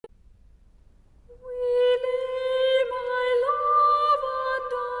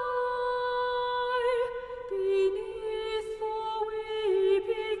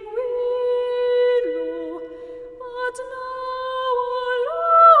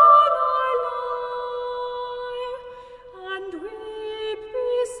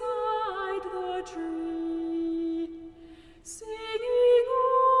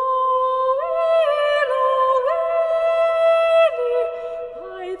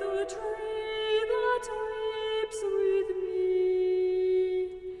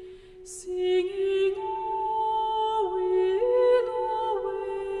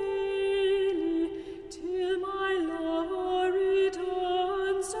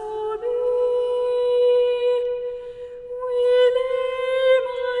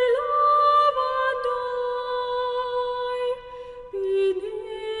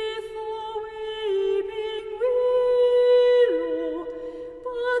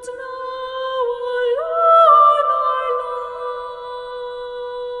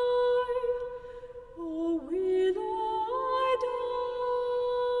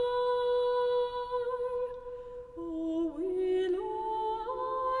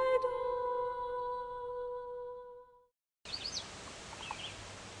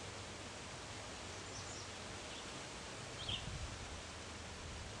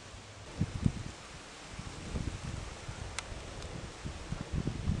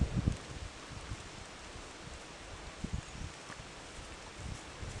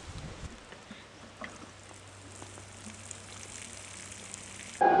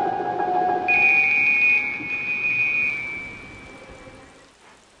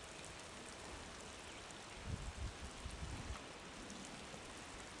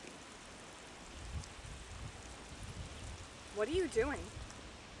What are you doing?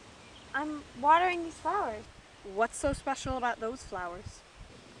 I'm watering these flowers. What's so special about those flowers?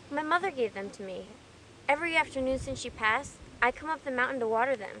 My mother gave them to me. Every afternoon since she passed, I come up the mountain to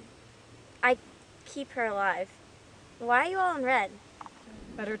water them. I keep her alive. Why are you all in red?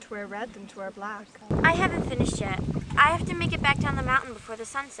 Better to wear red than to wear black. I haven't finished yet. I have to make it back down the mountain before the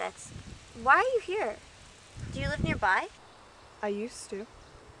sun sets. Why are you here? Do you live nearby? I used to.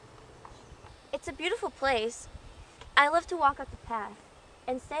 It's a beautiful place. I love to walk up the path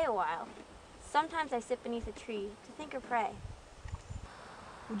and stay a while. Sometimes I sit beneath a tree to think or pray.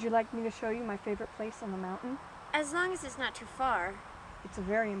 Would you like me to show you my favorite place on the mountain? As long as it's not too far. It's a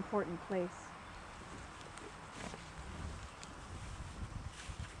very important place.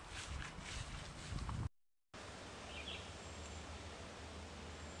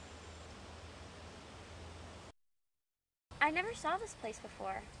 I never saw this place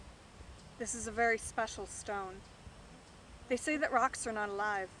before. This is a very special stone. They say that rocks are not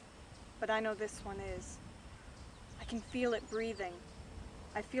alive, but I know this one is. I can feel it breathing.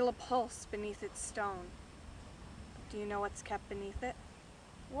 I feel a pulse beneath its stone. Do you know what's kept beneath it?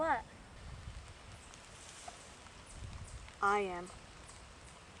 What? I am.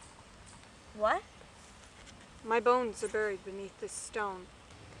 What? My bones are buried beneath this stone.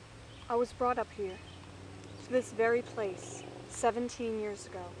 I was brought up here, to this very place, 17 years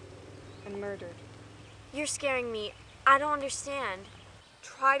ago, and murdered. You're scaring me. I don't understand.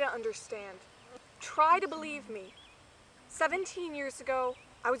 Try to understand. Try to believe me. 17 years ago,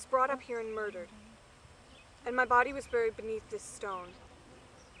 I was brought up here and murdered. And my body was buried beneath this stone.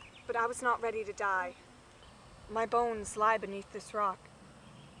 But I was not ready to die. My bones lie beneath this rock.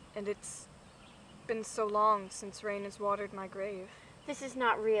 And it's been so long since rain has watered my grave. This is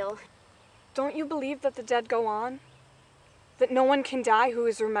not real. Don't you believe that the dead go on? That no one can die who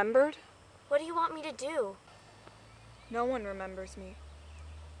is remembered? What do you want me to do? No one remembers me.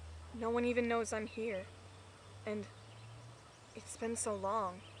 No one even knows I'm here. And it's been so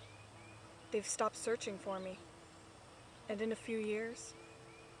long. They've stopped searching for me. And in a few years,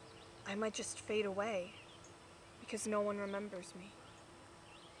 I might just fade away because no one remembers me.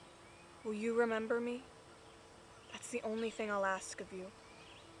 Will you remember me? That's the only thing I'll ask of you.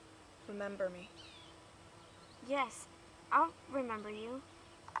 Remember me. Yes, I'll remember you.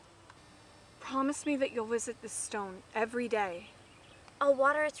 Promise me that you'll visit this stone every day. I'll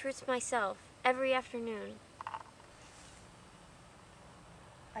water its roots myself every afternoon.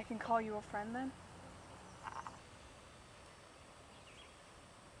 I can call you a friend then?